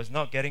 He was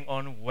not getting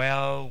on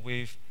well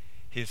with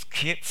his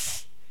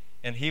kids,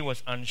 and he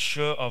was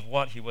unsure of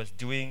what he was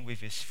doing with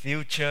his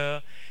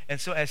future. And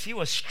so as he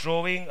was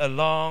strolling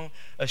along,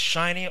 a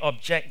shiny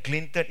object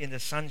glinted in the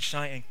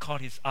sunshine and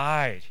caught his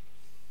eye.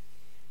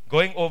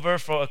 Going over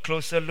for a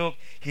closer look,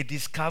 he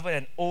discovered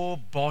an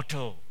old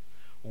bottle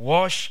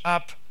washed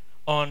up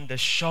on the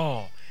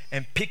shore.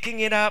 And picking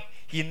it up,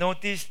 he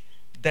noticed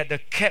that the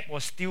cap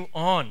was still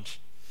on,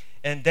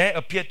 and there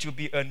appeared to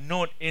be a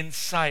note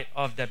inside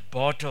of that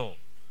bottle.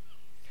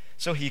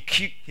 So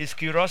his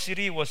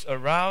curiosity was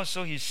aroused,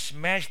 so he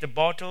smashed the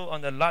bottle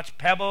on a large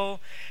pebble,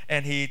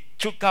 and he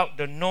took out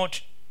the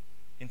note.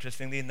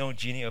 Interestingly, no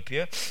genie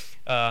appeared.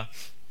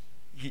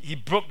 He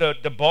broke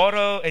the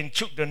bottle and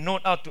took the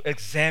note out to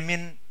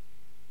examine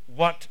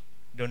what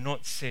the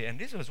note said. And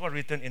this was what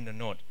written in the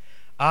note.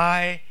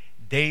 I,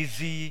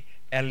 Daisy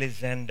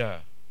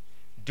Alexander,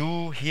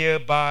 do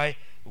hereby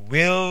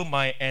will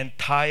my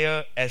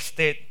entire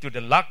estate to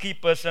the lucky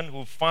person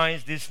who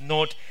finds this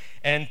note,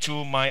 and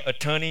to my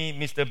attorney,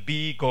 Mr.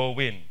 B.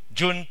 Goldwyn,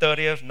 June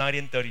 30th,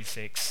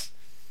 1936.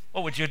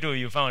 What would you do if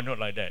you found a note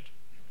like that?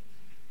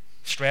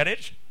 Shred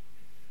it?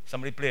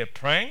 Somebody play a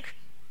prank?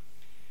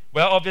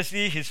 Well,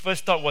 obviously, his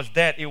first thought was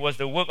that it was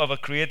the work of a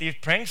creative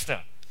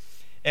prankster.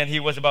 And he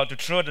was about to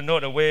throw the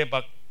note away,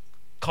 but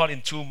caught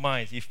in two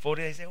minds. He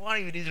folded it and said, what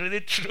if it is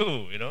really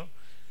true,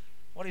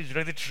 What if it's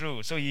really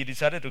true? So he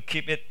decided to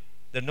keep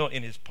the note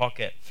in his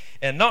pocket.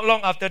 And not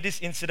long after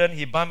this incident,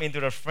 he bumped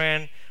into a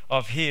friend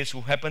of his who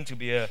happened to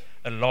be a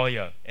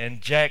lawyer. And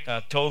Jack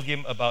told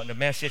him about the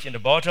message in the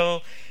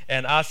bottle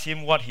and asked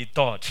him what he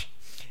thought.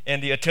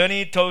 And the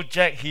attorney told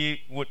Jack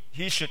he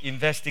should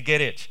investigate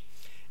it.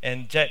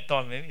 And Jack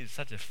thought maybe it's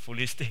such a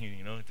foolish thing,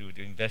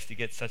 to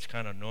investigate such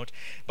kind of note.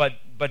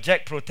 But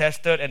Jack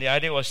protested, and the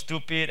idea was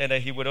stupid, and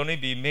that he would only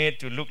be made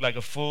to look like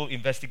a fool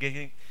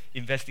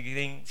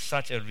investigating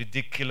such a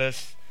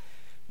ridiculous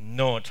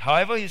note.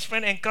 However, his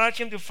friend encouraged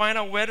him to find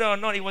out whether or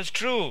not it was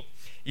true.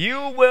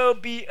 You will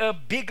be a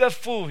bigger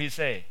fool, he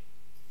said,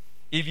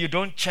 if you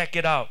don't check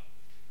it out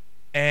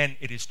and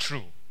it is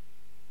true.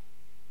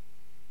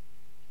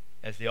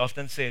 As they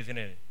often say, isn't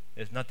it?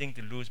 There's nothing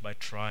to lose by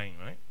trying,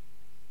 right?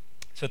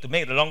 So to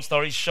make the long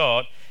story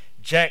short,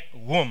 Jack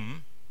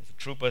Wurm, is a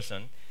true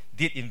person,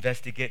 did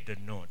investigate the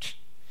note.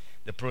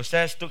 The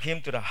process took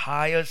him to the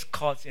highest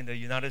courts in the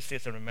United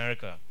States of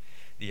America.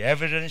 The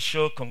evidence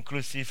showed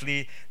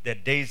conclusively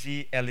that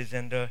Daisy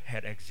Alexander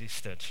had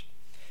existed,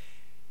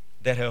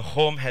 that her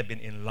home had been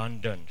in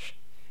London,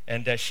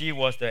 and that she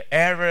was the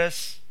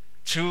heiress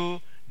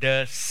to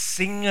the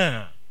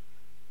Singer.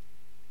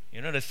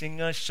 The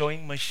Singer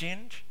sewing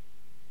machine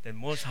that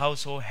most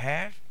households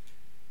have?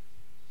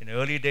 In the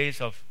early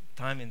days of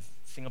time in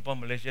Singapore,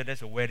 Malaysia,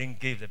 that's a wedding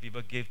gift that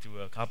people give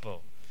to a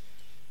couple.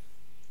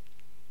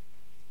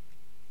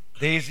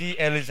 Daisy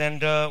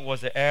Alexander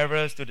was the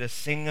heiress to the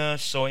Singer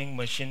sewing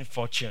machine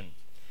fortune.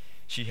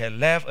 She had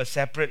left a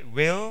separate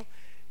will,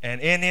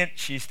 and in it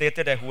she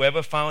stated that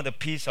whoever found the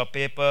piece of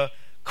paper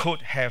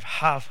could have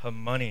half her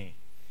money.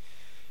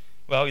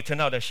 Well, it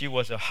turned out that she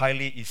was a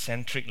highly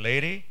eccentric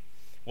lady.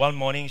 One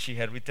morning she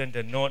had written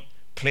the note,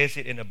 placed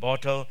it in a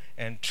bottle,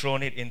 and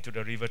thrown it into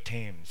the River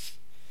Thames.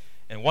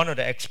 And one of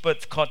the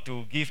experts called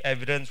to give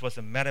evidence was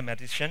a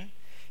mathematician.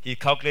 He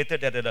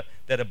calculated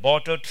that a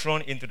bottle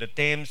thrown into the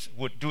Thames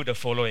would do the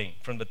following.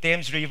 From the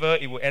Thames River,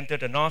 it would enter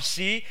the North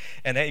Sea,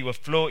 and then it would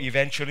flow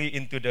eventually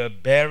into the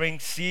Bering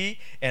Sea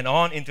and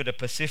on into the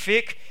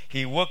Pacific.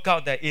 He worked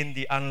out that in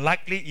the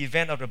unlikely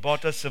event of the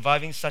bottle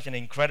surviving such an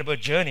incredible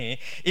journey,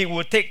 it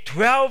would take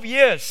 12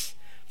 years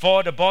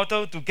for the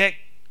bottle to get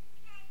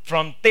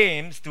from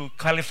Thames to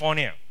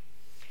California.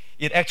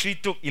 It actually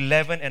took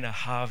 11 and a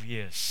half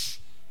years.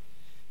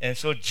 And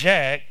so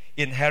Jack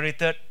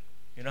inherited,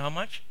 you know how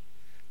much?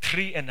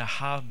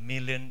 $3.5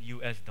 million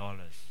US.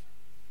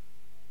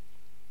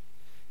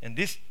 And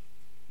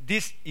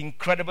this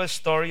incredible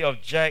story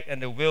of Jack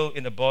and the will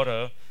in the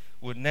bottle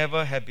would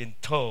never have been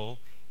told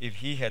if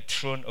he had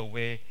thrown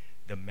away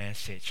the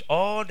message.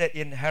 All that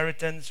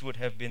inheritance would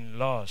have been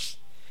lost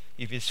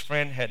if his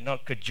friend had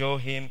not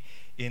cajoled him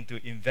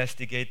into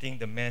investigating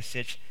the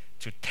message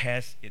to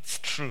test its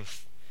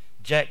truth.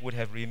 Jack would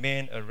have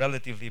remained a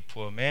relatively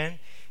poor man.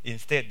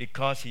 Instead,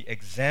 because he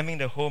examined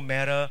the whole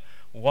matter,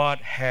 what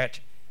had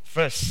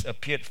first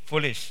appeared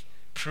foolish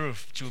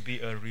proved to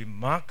be a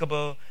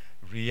remarkable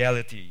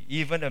reality.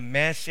 Even a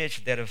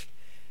message that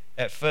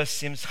at first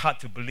seems hard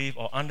to believe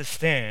or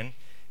understand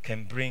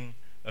can bring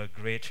a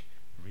great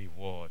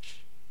reward.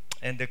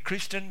 And the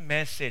Christian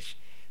message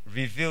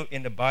revealed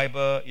in the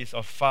Bible is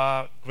of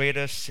far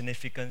greater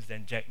significance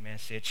than Jack's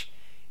message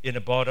in the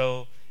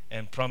bottle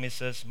and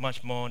promises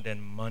much more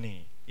than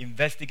money.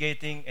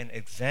 Investigating and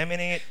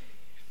examining it,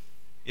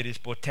 it is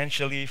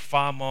potentially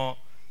far more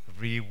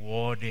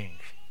rewarding.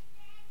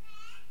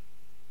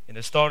 In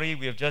the story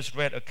we have just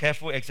read, a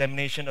careful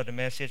examination of the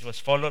message was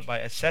followed by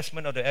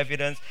assessment of the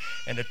evidence,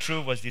 and the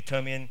truth was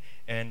determined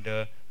and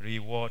the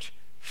reward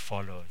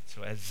followed.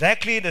 So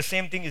exactly the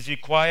same thing is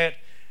required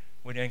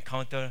when you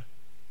encounter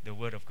the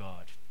Word of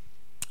God.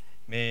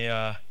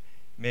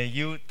 May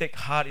you take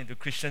heart into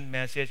Christian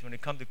message. When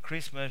it comes to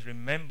Christmas,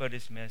 remember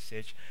this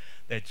message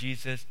that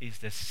Jesus is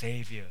the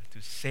Savior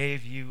to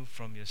save you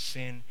from your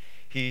sin.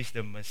 He is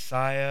the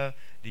Messiah,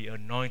 the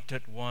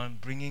anointed one,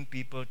 bringing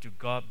people to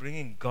God,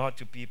 bringing God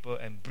to people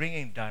and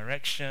bringing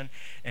direction.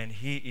 And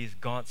He is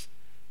God's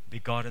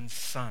begotten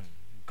Son,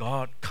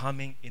 God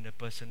coming in the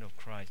person of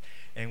Christ.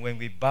 And when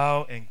we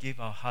bow and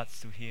give our hearts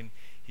to Him,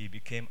 He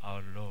became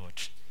our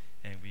Lord.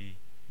 And we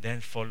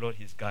then followed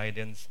His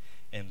guidance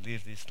and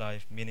lived this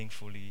life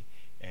meaningfully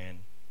and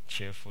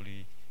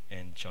cheerfully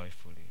and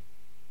joyfully.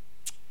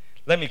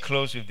 Let me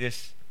close with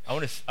this. I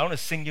want to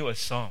sing you a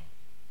song.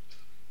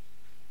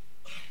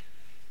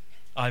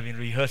 I've been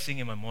rehearsing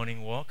in my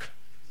morning walk.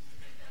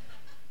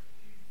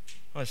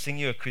 I want to sing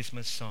you a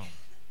Christmas song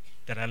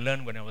that I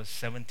learned when I was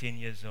 17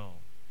 years old.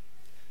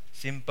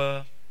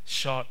 Simple,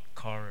 short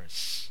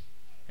chorus.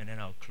 And then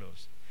I'll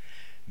close.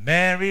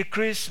 Merry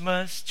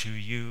Christmas to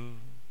you.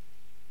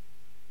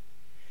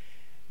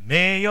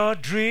 May your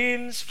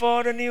dreams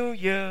for the new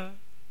year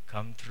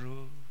come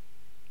true.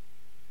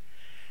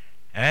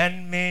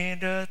 And may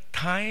the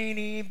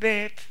tiny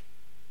babe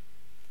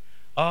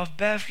of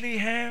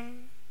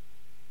Bethlehem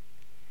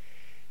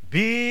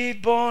be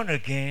born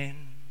again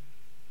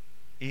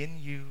in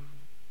you.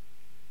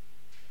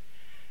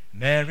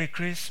 Merry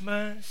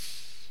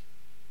Christmas,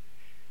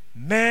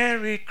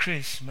 Merry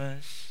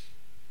Christmas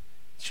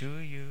to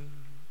you.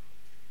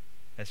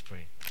 Let's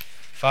pray.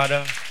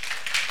 Father,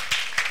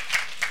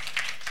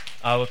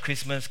 our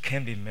Christmas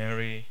can be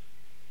merry,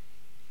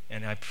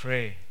 and I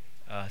pray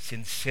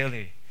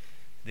sincerely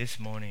this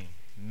morning,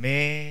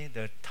 may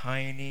the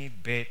tiny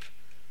babe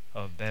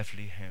of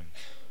Bethlehem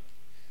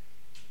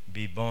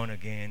be born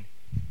again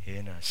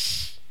in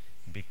us,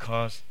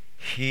 because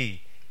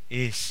He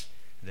is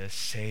the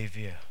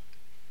Savior.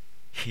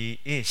 He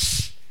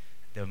is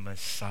the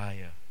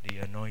Messiah, the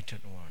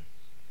Anointed One.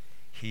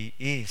 He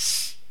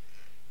is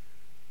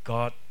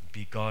God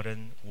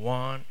begotten,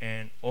 one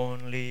and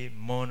only,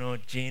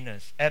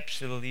 monogenes,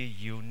 absolutely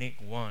unique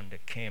one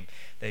that came,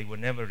 that He will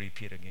never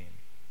repeat again.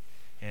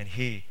 And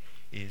He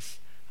is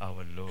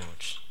our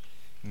Lord.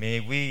 May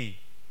we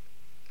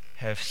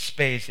have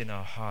space in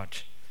our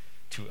heart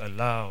to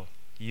allow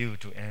You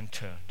to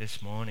enter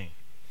this morning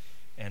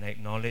and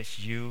acknowledge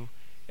You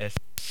as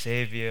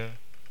Savior,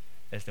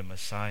 as the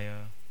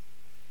Messiah,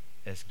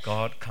 as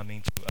God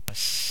coming to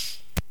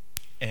us,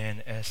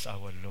 and as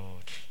our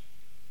Lord.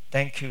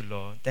 Thank You,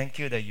 Lord. Thank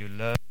You that You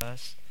love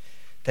us.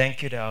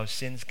 Thank You that our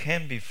sins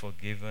can be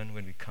forgiven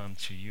when we come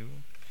to You.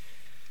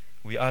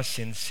 We ask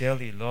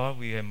sincerely, Lord,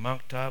 we have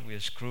mucked up, we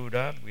have screwed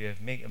up, we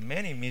have made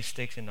many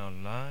mistakes in our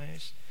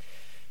lives.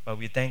 But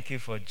we thank You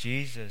for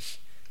Jesus,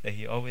 that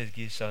He always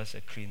gives us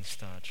a clean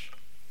start.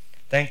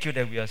 Thank You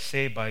that we are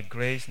saved by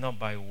grace, not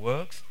by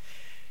works.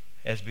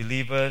 As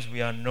believers, we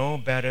are no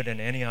better than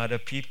any other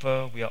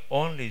people. We are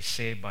only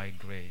saved by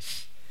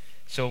grace.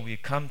 So we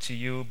come to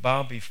You,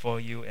 bow before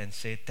You, and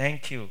say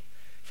thank You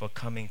for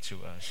coming to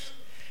us.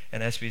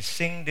 And as we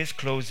sing this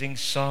closing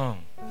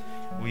song,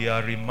 we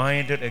are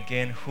reminded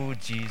again who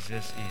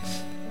Jesus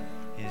is.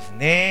 His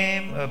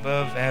name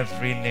above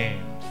every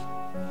name.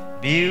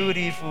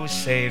 Beautiful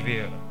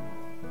Savior.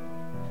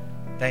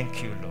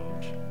 Thank You,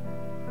 Lord.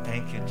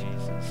 Thank You,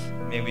 Jesus.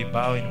 May we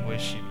bow and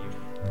worship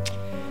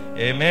You.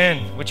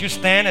 Amen. Would you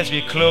stand as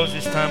we close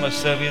this time of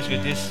service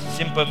with this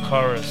simple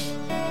chorus?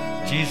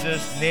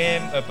 Jesus'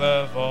 name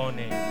above all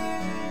names.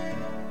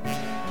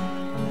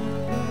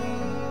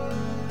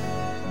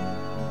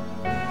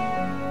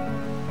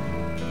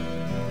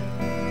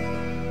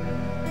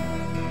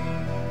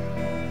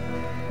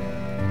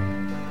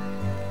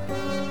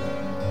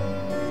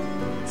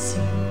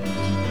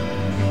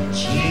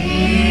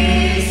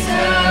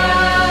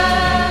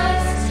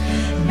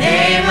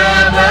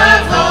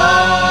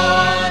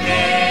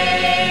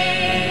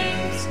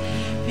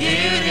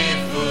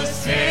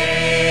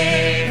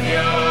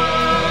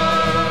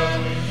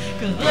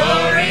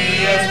 Glory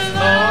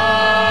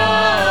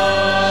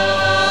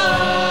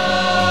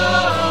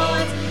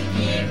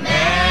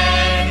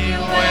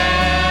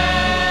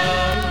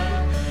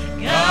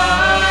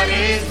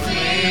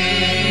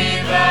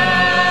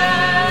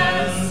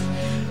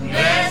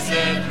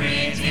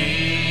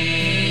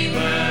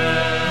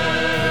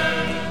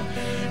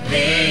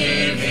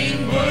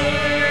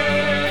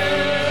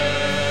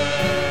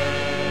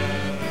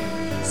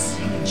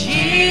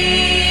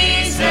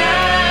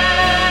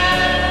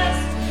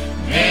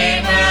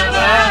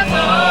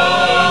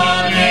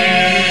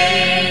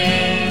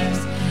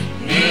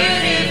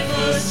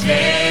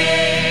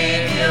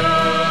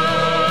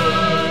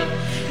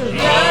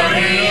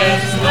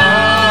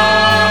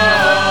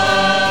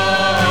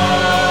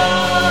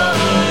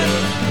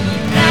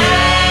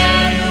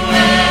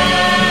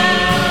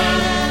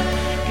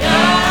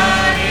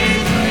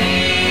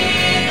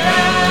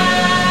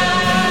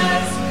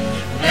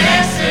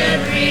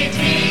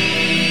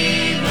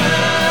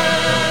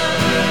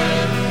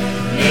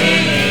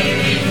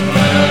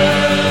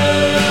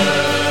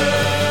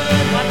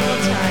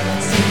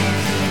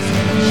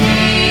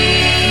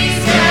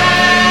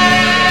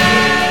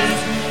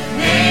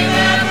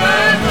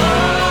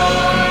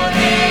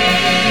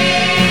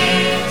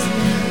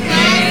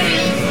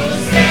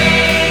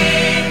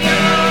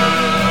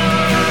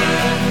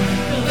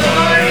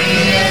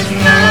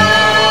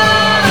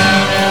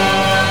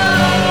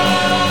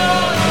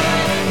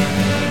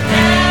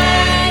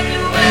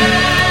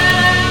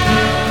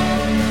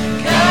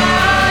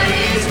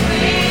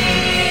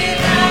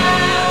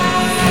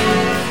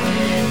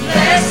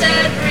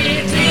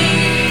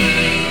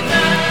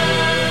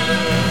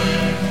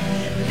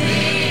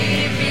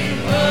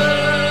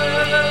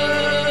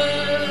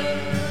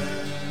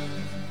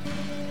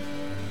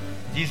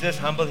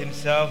Jesus humbled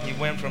himself. He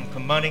went from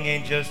commanding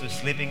angels to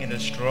sleeping in the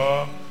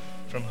straw,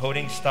 from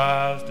holding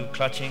stars to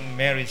clutching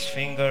Mary's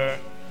finger.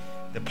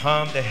 The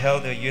palm that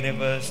held the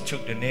universe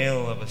took the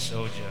nail of a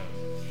soldier.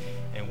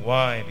 And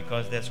why?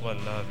 Because that's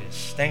what love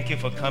is. Thank you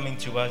for coming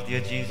to us,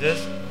 dear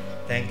Jesus.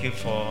 Thank you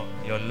for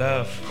your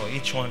love for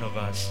each one of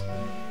us.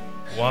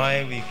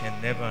 Why we can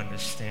never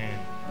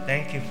understand.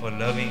 Thank you for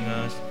loving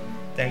us.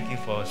 Thank you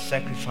for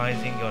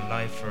sacrificing your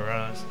life for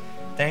us.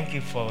 Thank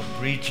you for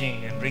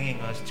reaching and bringing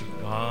us to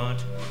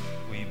God.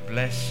 We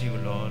bless you,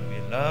 Lord. We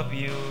love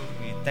you.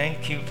 We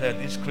thank you for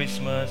this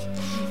Christmas.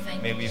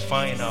 May we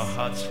find our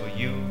hearts for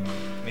you.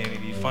 May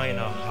we find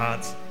our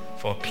hearts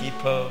for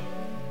people,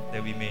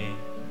 that we may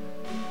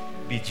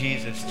be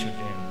Jesus to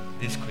them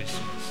this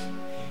Christmas.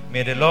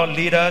 May the Lord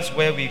lead us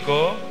where we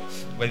go,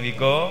 when we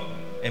go,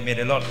 and may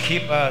the Lord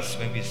keep us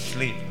when we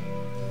sleep.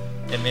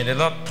 And may the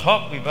Lord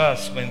talk with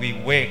us when we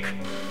wake.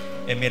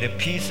 And may the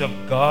peace of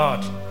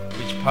God,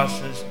 which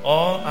passes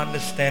all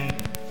understanding,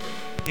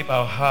 keep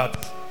our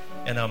hearts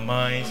and our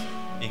minds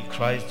in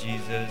Christ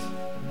Jesus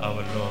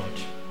our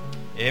Lord.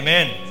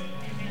 Amen.